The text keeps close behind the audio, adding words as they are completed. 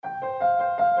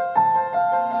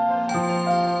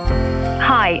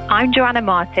Hi, I'm Joanna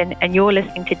Martin, and you're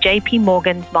listening to JP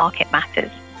Morgan's Market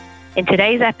Matters. In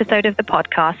today's episode of the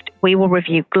podcast, we will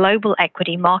review global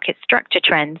equity market structure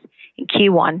trends in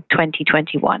Q1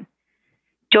 2021.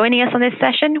 Joining us on this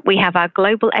session, we have our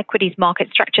global equities market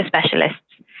structure specialists,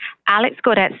 Alex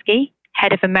Gordetsky,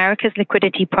 Head of Americas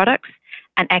Liquidity Products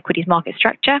and Equities Market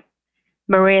Structure,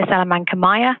 Maria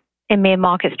Salamanca-Meyer, EMEA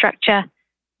Market Structure,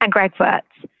 and Greg Wirtz,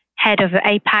 Head of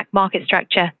APAC Market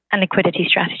Structure and Liquidity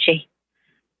Strategy.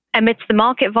 Amidst the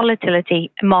market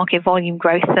volatility and market volume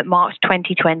growth that marked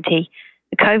 2020,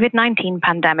 the COVID-19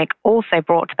 pandemic also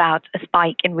brought about a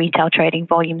spike in retail trading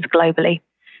volumes globally.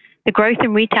 The growth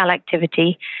in retail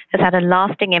activity has had a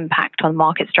lasting impact on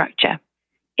market structure.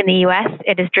 In the US,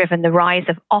 it has driven the rise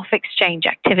of off-exchange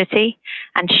activity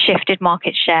and shifted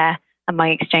market share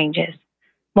among exchanges.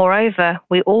 Moreover,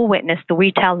 we all witnessed the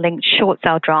retail-linked short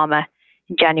sale drama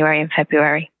in January and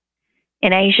February.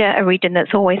 In Asia, a region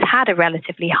that's always had a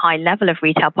relatively high level of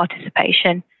retail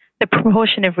participation, the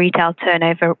proportion of retail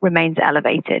turnover remains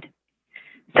elevated.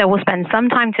 So we'll spend some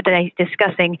time today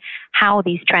discussing how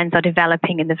these trends are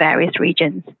developing in the various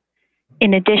regions.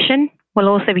 In addition, we'll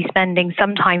also be spending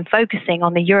some time focusing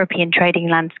on the European trading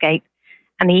landscape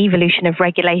and the evolution of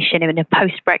regulation in a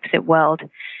post-Brexit world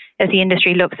as the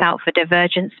industry looks out for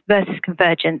divergence versus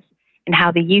convergence in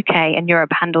how the UK and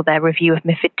Europe handle their review of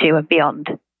MiFID II and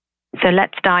beyond. So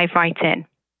let's dive right in.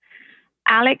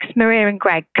 Alex, Maria, and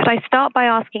Greg, could I start by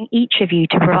asking each of you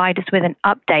to provide us with an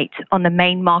update on the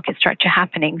main market structure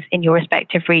happenings in your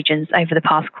respective regions over the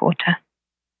past quarter?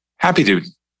 Happy to.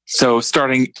 So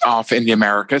starting off in the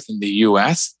Americas, in the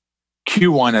US,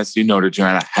 Q1, as you noted,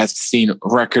 Joanna, has seen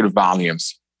record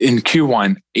volumes. In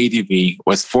Q1, ADV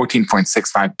was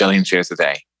 14.65 billion shares a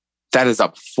day. That is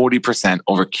up 40%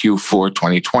 over Q4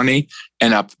 2020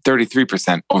 and up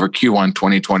 33% over Q1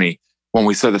 2020 when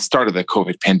we saw the start of the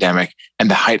COVID pandemic and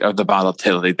the height of the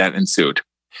volatility that ensued.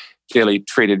 Daily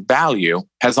traded value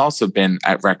has also been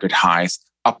at record highs,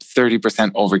 up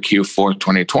 30% over Q4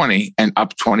 2020 and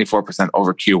up 24%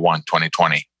 over Q1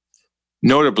 2020.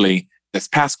 Notably, this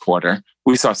past quarter,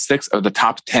 we saw 6 of the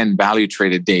top 10 value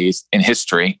traded days in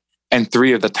history and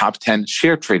 3 of the top 10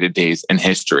 share traded days in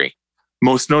history.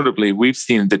 Most notably, we've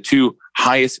seen the 2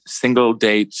 highest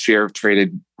single-day share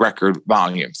traded record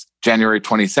volumes, January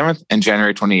 27th and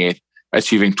January 28th,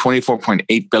 achieving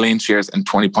 24.8 billion shares and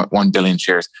 20.1 billion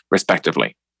shares,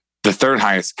 respectively. The third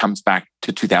highest comes back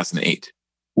to 2008.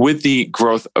 With the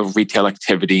growth of retail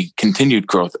activity, continued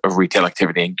growth of retail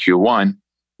activity in Q1,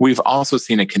 we've also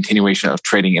seen a continuation of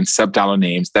trading in sub-dollar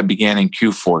names that began in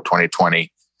Q4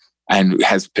 2020 and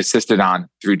has persisted on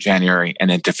through January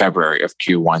and into February of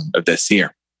Q1 of this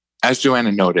year. As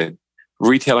Joanna noted,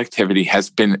 retail activity has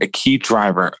been a key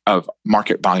driver of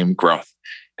market volume growth,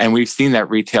 and we've seen that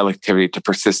retail activity to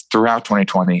persist throughout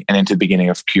 2020 and into the beginning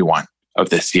of Q1 of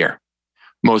this year.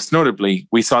 Most notably,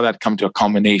 we saw that come to a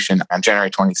culmination on January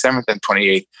 27th and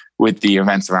 28th with the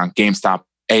events around GameStop,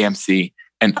 AMC,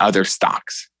 and other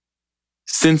stocks.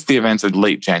 Since the events of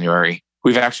late January,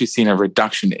 we've actually seen a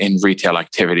reduction in retail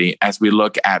activity as we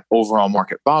look at overall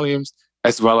market volumes,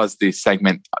 as well as the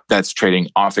segment that's trading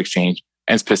off exchange,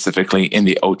 and specifically in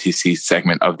the OTC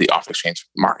segment of the off exchange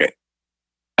market.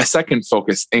 A second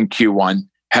focus in Q1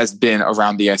 has been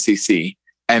around the SEC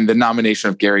and the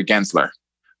nomination of Gary Gensler.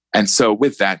 And so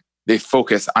with that, they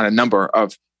focus on a number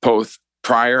of both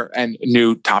prior and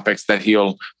new topics that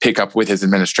he'll pick up with his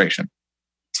administration.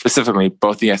 Specifically,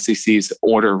 both the SEC's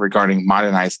order regarding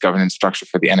modernized governance structure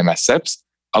for the NMS SIPs,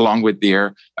 along with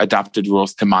their adopted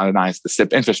rules to modernize the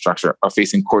SIP infrastructure, are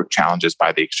facing court challenges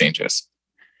by the exchanges.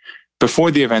 Before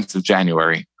the events of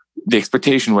January, the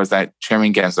expectation was that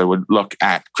Chairman Gensler would look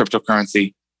at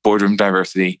cryptocurrency, boardroom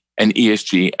diversity, and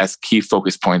ESG as key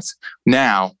focus points.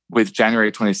 Now, with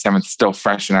January 27th still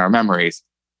fresh in our memories,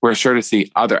 we're sure to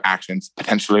see other actions,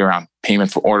 potentially around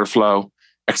payment for order flow,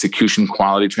 execution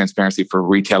quality transparency for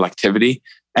retail activity,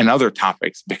 and other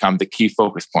topics become the key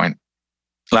focus point.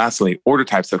 Lastly, order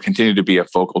types have continued to be a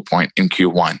focal point in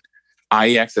Q1.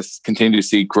 IEX has continued to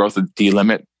see growth of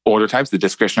D-limit order types, the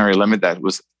discretionary limit that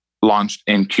was launched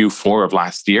in Q4 of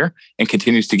last year, and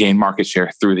continues to gain market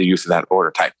share through the use of that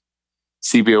order type.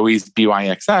 CBOE's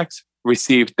BYXX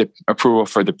received the approval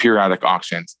for the periodic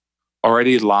auctions.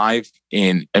 Already live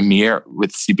in EMEA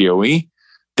with CBOE,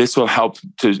 this will help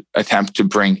to attempt to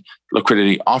bring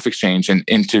liquidity off exchange and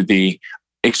into the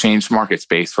exchange market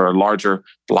space for a larger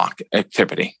block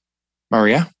activity.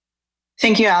 Maria?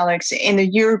 Thank you, Alex. In the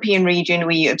European region,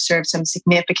 we observed some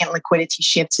significant liquidity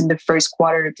shifts in the first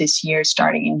quarter of this year,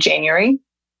 starting in January.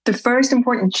 The first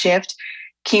important shift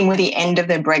came with the end of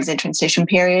the Brexit transition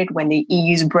period when the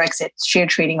EU's Brexit share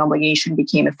trading obligation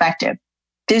became effective.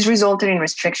 This resulted in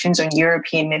restrictions on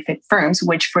European MiFID firms,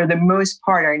 which for the most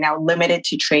part are now limited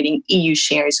to trading EU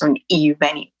shares on EU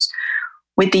venues.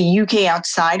 With the UK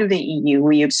outside of the EU,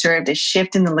 we observed a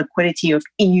shift in the liquidity of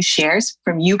EU shares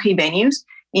from UK venues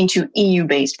into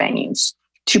EU-based venues.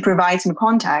 To provide some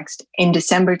context, in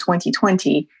December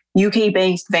 2020,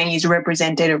 UK-based venues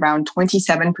represented around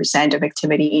 27% of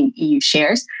activity in EU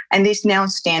shares, and this now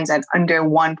stands at under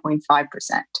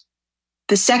 1.5%.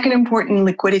 The second important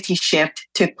liquidity shift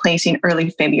took place in early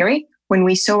February, when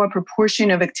we saw a proportion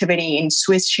of activity in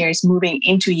Swiss shares moving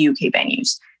into UK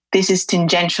venues. This is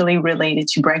tangentially related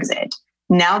to Brexit.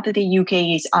 Now that the UK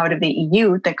is out of the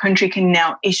EU, the country can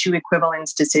now issue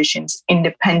equivalence decisions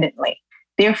independently.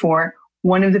 Therefore,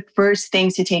 one of the first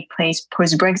things to take place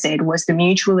post-Brexit was the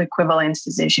mutual equivalence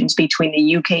decisions between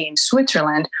the UK and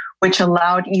Switzerland, which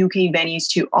allowed UK venues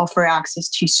to offer access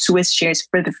to Swiss shares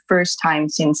for the first time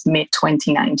since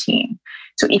mid-2019.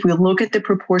 So if we look at the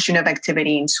proportion of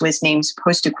activity in Swiss names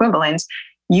post-equivalence,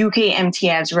 UK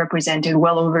MTFs represented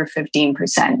well over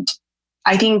 15%.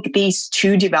 I think these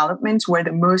two developments were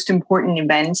the most important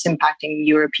events impacting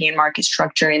European market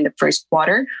structure in the first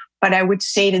quarter. But I would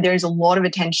say that there's a lot of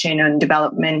attention on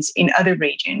developments in other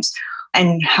regions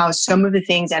and how some of the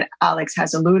things that Alex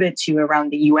has alluded to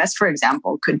around the US, for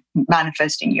example, could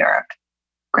manifest in Europe.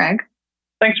 Greg?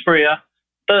 Thanks, Maria.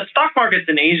 The stock markets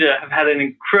in Asia have had an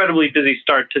incredibly busy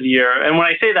start to the year. And when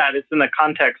I say that, it's in the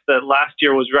context that last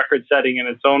year was record-setting in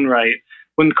its own right.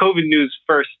 When COVID news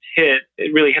first hit,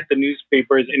 it really hit the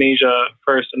newspapers in Asia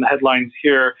first and the headlines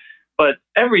here. But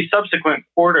every subsequent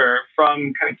quarter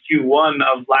from kind of Q1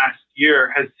 of last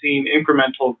year has seen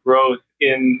incremental growth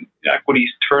in equities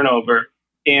turnover.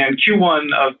 And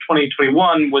Q1 of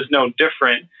 2021 was no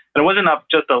different. And it wasn't up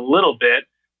just a little bit.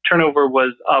 Turnover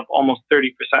was up almost 30%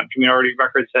 from the already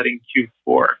record-setting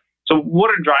Q4. So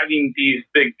what are driving these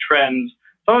big trends?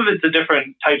 Some of it's the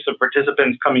different types of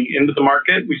participants coming into the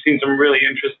market. We've seen some really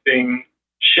interesting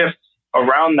shifts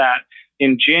around that.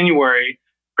 In January,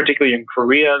 particularly in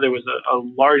Korea, there was a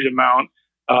large amount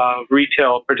of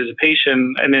retail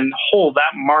participation. And in whole,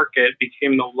 that market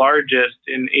became the largest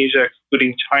in Asia,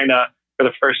 excluding China, for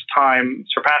the first time,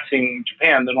 surpassing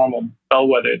Japan, the normal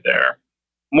bellwether there.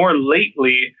 More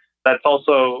lately, that's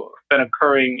also been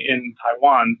occurring in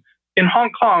Taiwan. In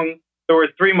Hong Kong, there were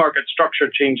three market structure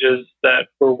changes that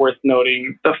were worth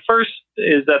noting. The first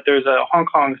is that there's a Hong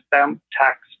Kong stamp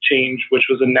tax change, which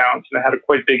was announced, and it had a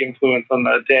quite big influence on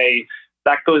the day.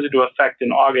 That goes into effect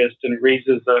in August and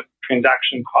raises the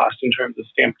transaction cost in terms of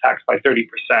stamp tax by 30%.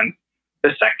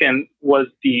 The second was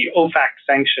the OFAC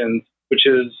sanctions, which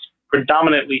is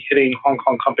predominantly hitting Hong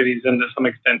Kong companies and to some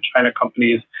extent China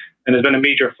companies, and has been a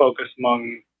major focus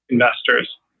among investors.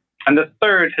 And the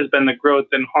third has been the growth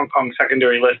in Hong Kong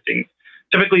secondary listings.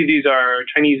 Typically, these are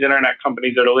Chinese internet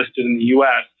companies that are listed in the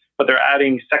US, but they're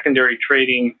adding secondary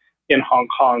trading in Hong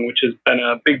Kong, which has been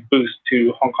a big boost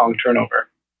to Hong Kong turnover.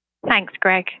 Thanks,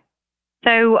 Greg.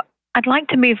 So I'd like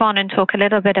to move on and talk a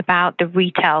little bit about the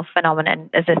retail phenomenon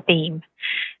as a theme.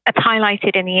 As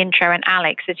highlighted in the intro, and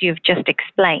Alex, as you've just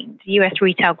explained, US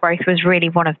retail growth was really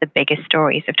one of the biggest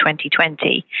stories of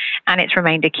 2020, and it's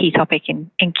remained a key topic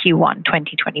in Q1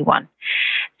 2021.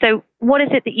 So what is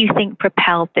it that you think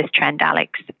propelled this trend,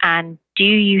 Alex? And do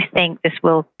you think this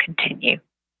will continue?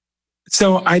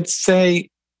 So I'd say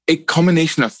a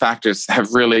combination of factors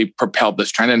have really propelled this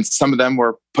trend, and some of them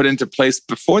were put into place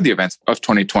before the events of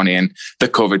 2020 and the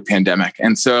COVID pandemic.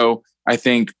 And so I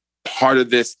think part of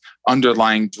this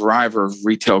underlying driver of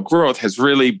retail growth has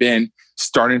really been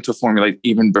starting to formulate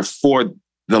even before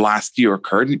the last year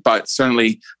occurred. But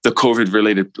certainly the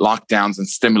COVID-related lockdowns and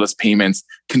stimulus payments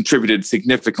contributed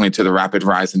significantly to the rapid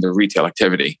rise in the retail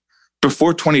activity.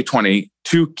 Before 2020,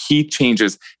 two key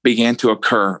changes began to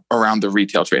occur around the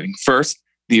retail trading. First,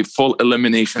 the full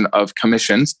elimination of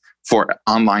commissions for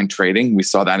online trading. We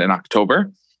saw that in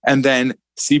October. And then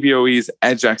CBOE's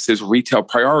EDGX's retail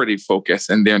priority focus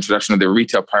and the introduction of the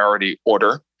retail priority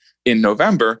order in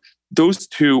November. Those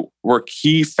two were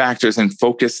key factors in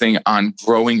focusing on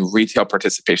growing retail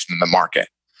participation in the market.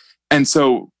 And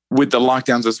so with the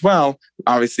lockdowns as well,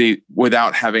 obviously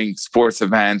without having sports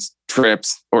events,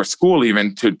 trips, or school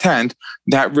even to attend,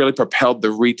 that really propelled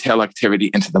the retail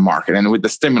activity into the market. And with the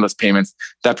stimulus payments,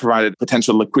 that provided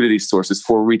potential liquidity sources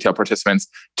for retail participants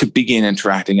to begin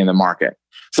interacting in the market.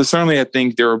 So certainly I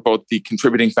think there are both the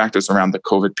contributing factors around the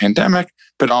COVID pandemic,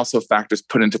 but also factors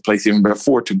put into place even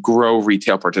before to grow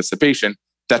retail participation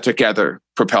that together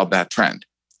propelled that trend.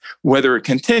 Whether it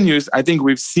continues, I think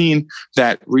we've seen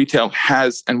that retail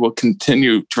has and will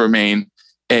continue to remain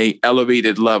an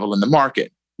elevated level in the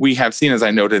market. We have seen, as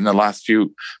I noted in the last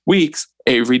few weeks,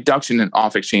 a reduction in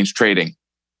off-exchange trading.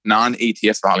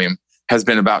 Non-ATS volume has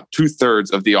been about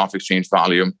 2/3 of the off-exchange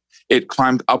volume. It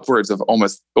climbed upwards of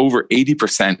almost over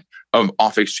 80% of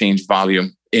off-exchange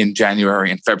volume in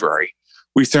January and February.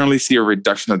 We certainly see a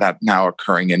reduction of that now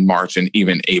occurring in March and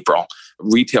even April.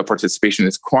 Retail participation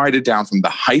is quieted down from the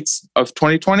heights of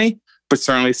 2020, but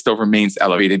certainly still remains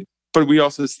elevated. But we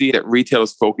also see that retail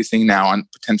is focusing now on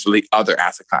potentially other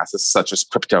asset classes, such as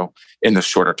crypto, in the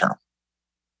shorter term.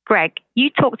 Greg, you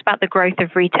talked about the growth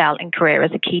of retail in Korea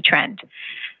as a key trend.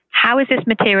 How is this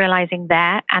materializing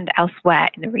there and elsewhere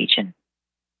in the region?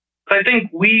 I think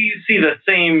we see the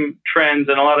same trends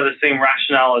and a lot of the same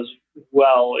rationale as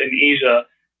well in Asia.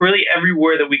 Really,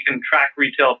 everywhere that we can track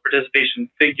retail participation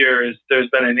figures, there's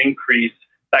been an increase.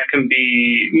 That can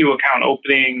be new account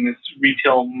openings,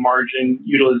 retail margin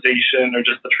utilization, or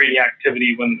just the trading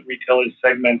activity when retail is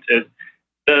segmented.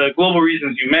 The global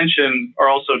reasons you mentioned are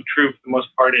also true for the most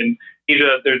part in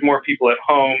Asia. There's more people at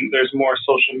home. There's more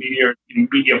social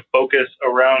media focus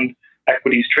around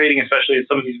equities trading, especially as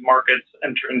some of these markets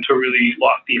enter into really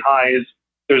lofty highs.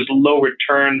 There's low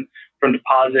return from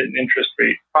deposit and interest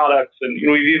rate products. And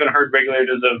we've even heard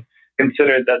regulators have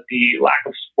considered that the lack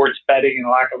of sports betting and the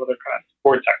lack of other kind of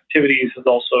sports activities has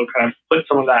also kind of put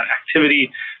some of that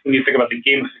activity, when you think about the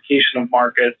gamification of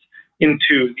markets,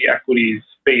 into the equities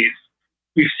space.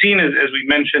 We've seen, as we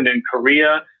mentioned in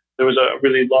Korea, there was a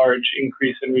really large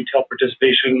increase in retail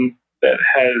participation that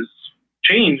has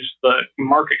changed the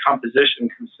market composition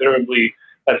considerably.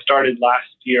 That started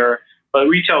last year. But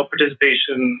retail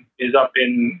participation is up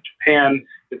in Japan,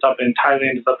 it's up in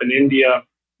Thailand, it's up in India,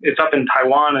 it's up in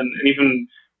Taiwan, and even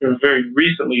very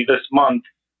recently this month,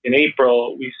 in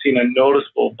April, we've seen a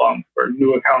noticeable bump where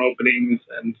new account openings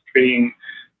and trading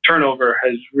turnover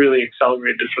has really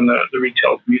accelerated from the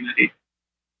retail community.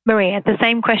 Maria, the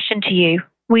same question to you.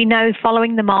 We know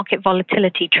following the market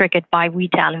volatility triggered by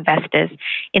retail investors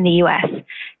in the US,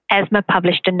 ESMA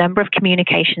published a number of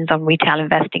communications on retail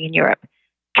investing in Europe.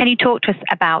 Can you talk to us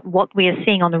about what we are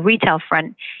seeing on the retail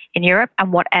front in Europe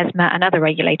and what ESMA and other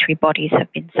regulatory bodies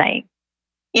have been saying?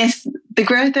 Yes, the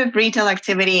growth of retail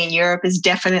activity in Europe is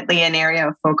definitely an area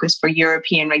of focus for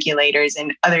European regulators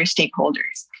and other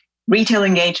stakeholders. Retail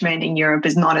engagement in Europe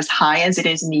is not as high as it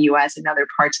is in the US and other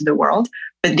parts of the world,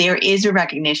 but there is a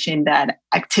recognition that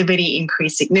activity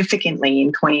increased significantly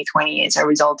in 2020 as a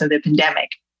result of the pandemic.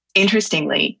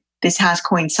 Interestingly, this has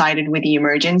coincided with the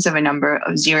emergence of a number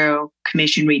of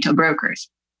zero-commission retail brokers.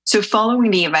 So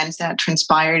following the events that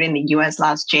transpired in the US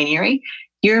last January,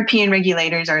 European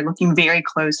regulators are looking very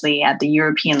closely at the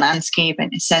European landscape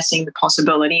and assessing the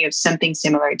possibility of something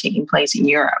similar taking place in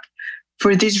Europe.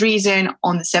 For this reason,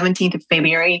 on the 17th of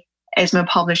February, ESMA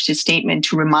published a statement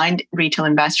to remind retail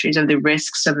investors of the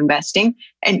risks of investing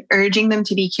and urging them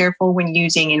to be careful when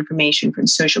using information from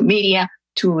social media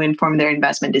to inform their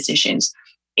investment decisions.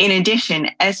 In addition,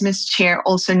 ESMA's chair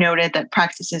also noted that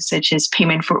practices such as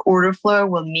payment for order flow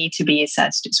will need to be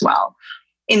assessed as well.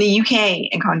 In the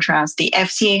UK, in contrast, the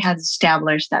FCA has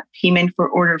established that payment for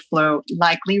order flow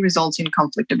likely results in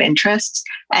conflict of interests,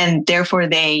 and therefore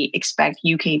they expect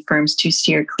UK firms to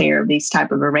steer clear of these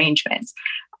type of arrangements.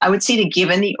 I would say that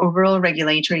given the overall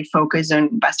regulatory focus on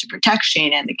investor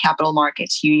protection and the capital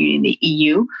markets union in the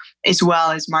EU, as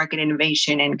well as market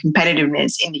innovation and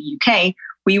competitiveness in the UK,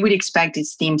 we would expect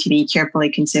this theme to be carefully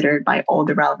considered by all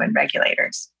the relevant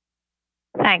regulators.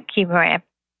 Thank you, Maria.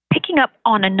 Picking up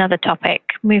on another topic,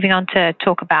 moving on to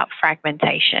talk about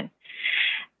fragmentation.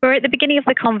 We're at the beginning of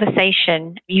the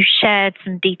conversation. You shared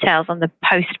some details on the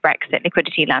post-Brexit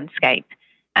liquidity landscape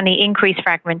and the increased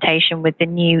fragmentation with the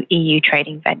new EU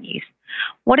trading venues.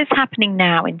 What is happening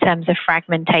now in terms of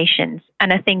fragmentations,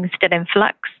 and are things still in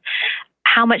flux?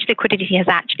 How much liquidity has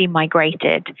actually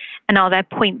migrated, and are there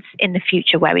points in the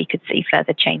future where we could see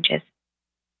further changes?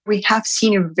 We have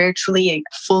seen virtually a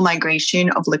full migration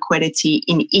of liquidity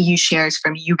in EU shares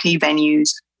from UK venues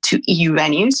to EU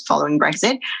venues following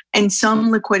Brexit, and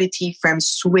some liquidity from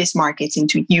Swiss markets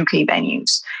into UK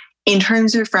venues. In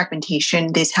terms of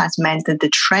fragmentation, this has meant that the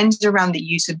trends around the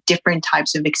use of different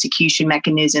types of execution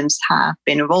mechanisms have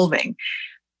been evolving.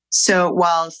 So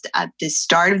whilst at the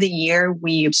start of the year,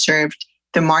 we observed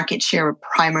the market share of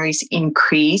primaries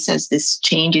increase as this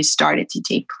changes started to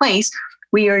take place,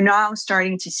 we are now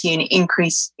starting to see an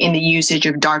increase in the usage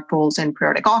of dark pools and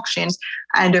periodic auctions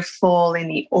and a fall in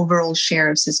the overall share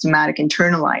of systematic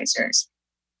internalizers.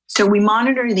 So we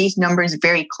monitor these numbers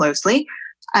very closely,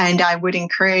 and I would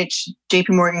encourage JP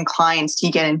Morgan clients to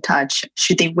get in touch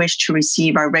should they wish to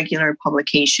receive our regular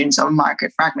publications on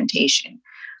market fragmentation.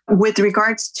 With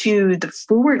regards to the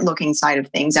forward-looking side of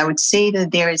things, I would say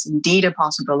that there is indeed a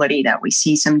possibility that we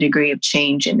see some degree of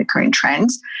change in the current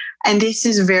trends. And this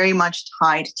is very much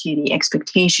tied to the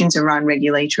expectations around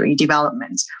regulatory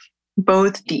developments.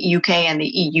 Both the UK and the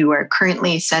EU are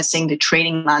currently assessing the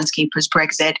trading landscape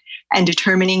post-Brexit and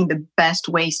determining the best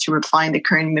ways to refine the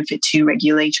current MiFID II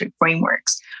regulatory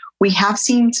frameworks. We have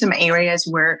seen some areas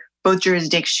where both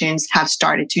jurisdictions have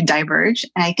started to diverge.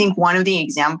 And I think one of the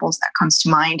examples that comes to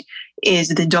mind is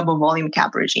the double volume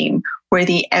cap regime, where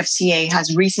the FCA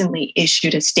has recently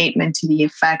issued a statement to the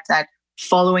effect that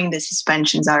following the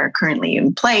suspensions that are currently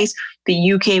in place,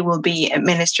 the UK will be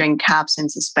administering caps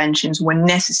and suspensions when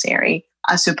necessary,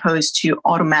 as opposed to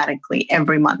automatically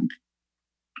every month.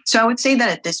 So I would say that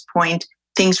at this point,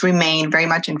 things remain very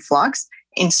much in flux.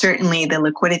 And certainly the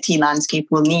liquidity landscape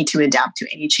will need to adapt to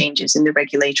any changes in the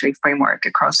regulatory framework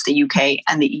across the UK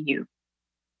and the EU.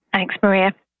 Thanks,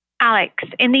 Maria. Alex,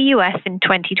 in the US in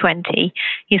 2020,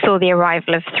 you saw the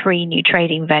arrival of 3 new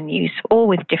trading venues, all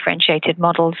with differentiated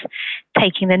models,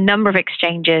 taking the number of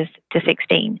exchanges to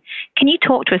 16. Can you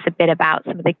talk to us a bit about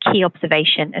some of the key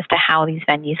observation as to how these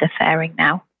venues are faring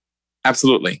now?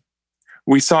 Absolutely.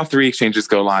 We saw 3 exchanges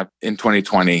go live in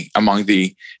 2020 among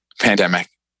the pandemic.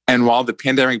 And while the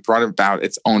pandemic brought about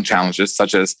its own challenges,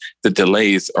 such as the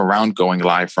delays around going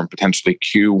live from potentially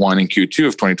Q1 and Q2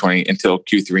 of 2020 until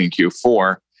Q3 and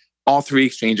Q4, all 3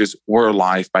 exchanges were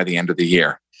live by the end of the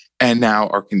year and now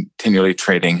are continually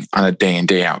trading on a day in,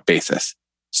 day out basis.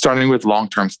 Starting with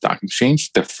Long-Term Stock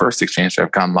Exchange, the first exchange that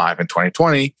have gone live in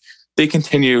 2020, they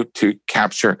continue to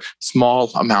capture small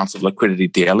amounts of liquidity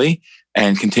daily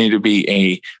and continue to be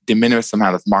a de minimis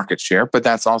amount of market share, but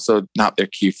that's also not their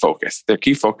key focus. Their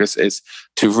key focus is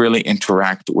to really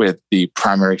interact with the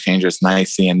primary exchanges,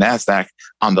 NYSE and NASDAQ,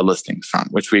 on the listings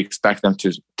front, which we expect them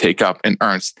to take up in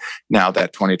earnest now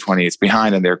that 2020 is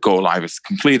behind and their go live is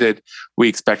completed. We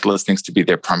expect listings to be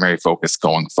their primary focus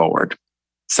going forward.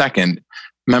 Second,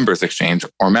 Members Exchange,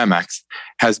 or MEMX,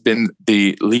 has been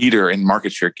the leader in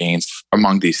market share gains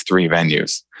among these 3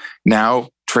 venues. Now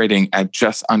trading at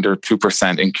just under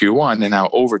 2% in Q1 and now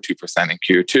over 2% in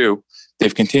Q2,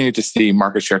 they've continued to see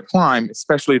market share climb,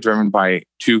 especially driven by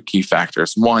 2 key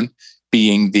factors. One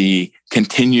being the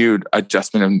continued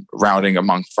adjustment of routing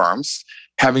among firms,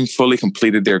 having fully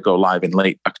completed their go live in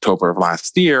late October of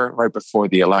last year, right before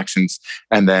the elections,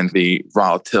 and then the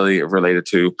volatility related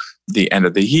to the end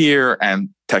of the year and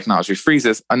technology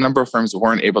freezes, a number of firms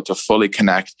weren't able to fully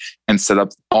connect and set up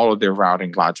all of their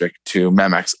routing logic to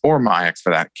MEMX or MIAX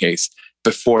for that case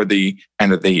before the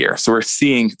end of the year. So we're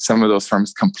seeing some of those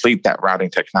firms complete that routing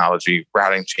technology,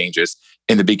 routing changes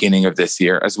in the beginning of this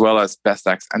year, as well as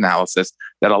BestEx analysis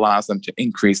that allows them to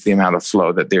increase the amount of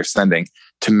flow that they're sending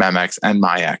to MEMX and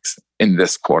MIAX in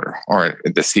this quarter or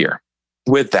this year.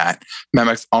 With that,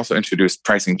 MEMX also introduced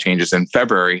pricing changes in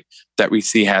February that we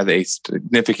see has a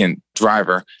significant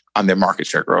driver on their market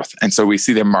share growth. And so we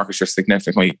see their market share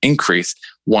significantly increase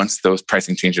once those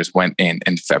pricing changes went in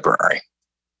February.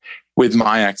 With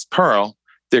MIAX Pearl,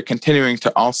 they're continuing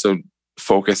to also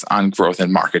focus on growth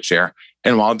and market share.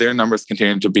 And while their numbers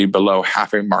continue to be below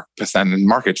 0.5% in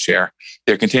market share,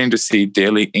 they're continuing to see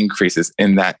daily increases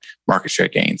in that market share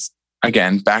gains.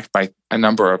 Again, backed by a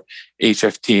number of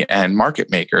HFT and market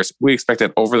makers, we expect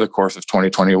that over the course of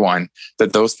 2021,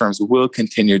 that those firms will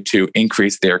continue to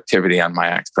increase their activity on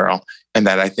MIAX Pearl. And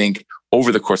that I think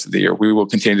over the course of the year, we will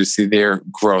continue to see their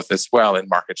growth as well in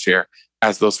market share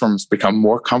as those firms become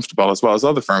more comfortable, as well as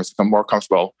other firms become more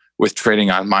comfortable with trading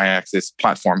on MIAX's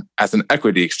platform as an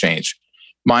equity exchange.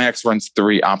 MIAX runs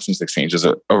 3 options exchanges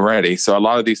already. So a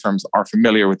lot of these firms are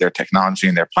familiar with their technology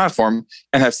and their platform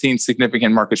and have seen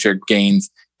significant market share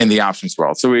gains in the options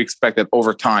world. So we expect that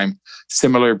over time,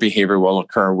 similar behavior will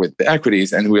occur with the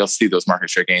equities and we'll see those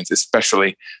market share gains,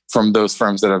 especially from those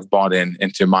firms that have bought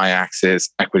into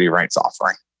MIAX's equity rights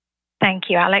offering. Thank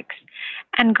you, Alex.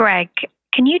 And Greg,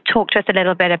 can you talk to us a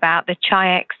little bit about the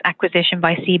Chi-X acquisition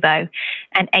by Cboe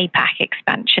and APAC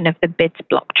expansion of the BIDS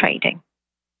block trading?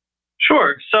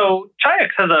 Sure. So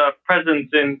Chi-X has a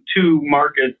presence in 2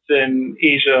 markets in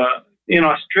Asia. In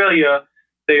Australia,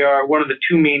 they are one of the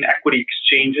 2 main equity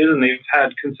exchanges, and they've had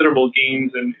considerable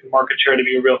gains in market share to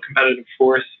be a real competitive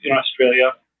force in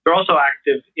Australia. They're also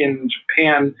active in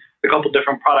Japan, a couple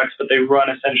different products, but they run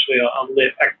essentially a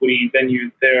lit equity venue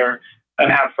there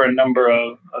and have for a number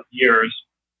of years.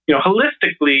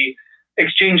 Holistically,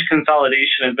 exchange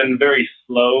consolidation has been very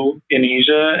slow in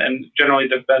Asia, and generally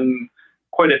there have been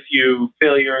quite a few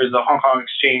failures. The Hong Kong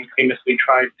Exchange famously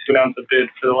tried to announce a bid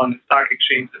for the London Stock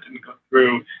Exchange that didn't go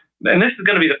through. And this is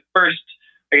going to be the first,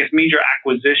 major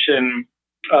acquisition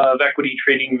of equity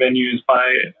trading venues by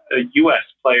a U.S.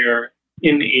 player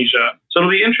in Asia. So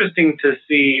it'll be interesting to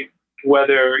see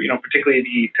whether, particularly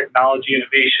the technology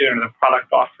innovation or the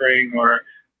product offering or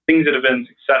things that have been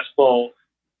successful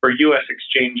for U.S.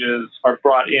 exchanges are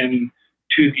brought in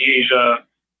to the Asia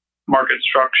market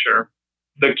structure.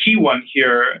 The key one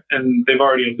here, and they've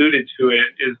already alluded to it,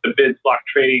 is the BIDS block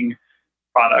trading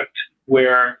product,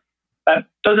 where that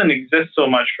doesn't exist so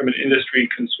much from an industry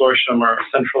consortium or a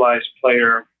centralized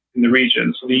player in the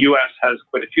region. So the US has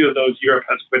quite a few of those. Europe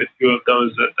has quite a few of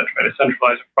those that try to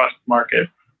centralize across the market.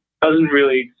 Doesn't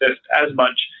really exist as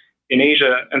much in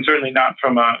Asia, and certainly not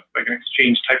from an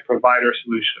exchange type provider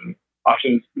solution.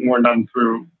 Often it's more done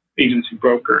through agency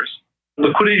brokers.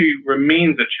 Liquidity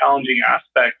remains a challenging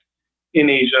aspect in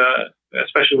Asia,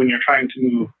 especially when you're trying to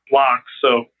move blocks.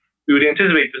 So we would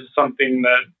anticipate this is something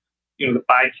that the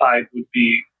buy side would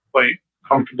be quite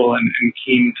comfortable and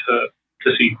keen to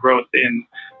see growth in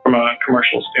from a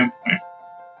commercial standpoint.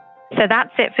 So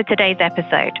that's it for today's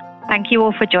episode. Thank you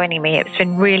all for joining me. It's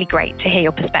been really great to hear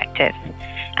your perspectives.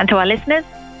 And to our listeners,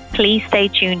 please stay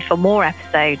tuned for more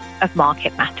episodes of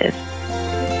Market Matters.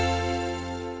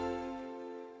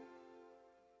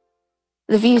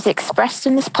 The views expressed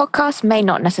in this podcast may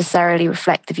not necessarily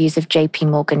reflect the views of JP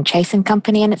Morgan Chase &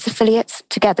 Company and its affiliates,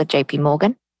 together JP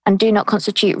Morgan, and do not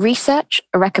constitute research,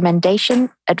 a recommendation,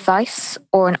 advice,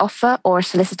 or an offer or a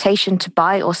solicitation to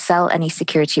buy or sell any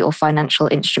security or financial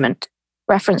instrument.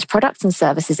 Referenced products and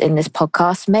services in this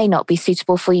podcast may not be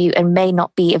suitable for you and may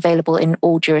not be available in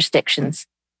all jurisdictions.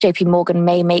 JP Morgan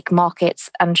may make markets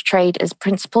and trade as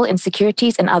principal in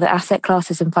securities and other asset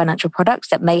classes and financial products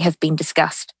that may have been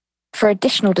discussed. For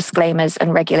additional disclaimers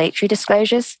and regulatory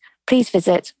disclosures, please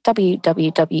visit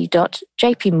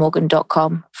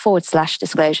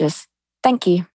www.jpmorgan.com/disclosures. Thank you.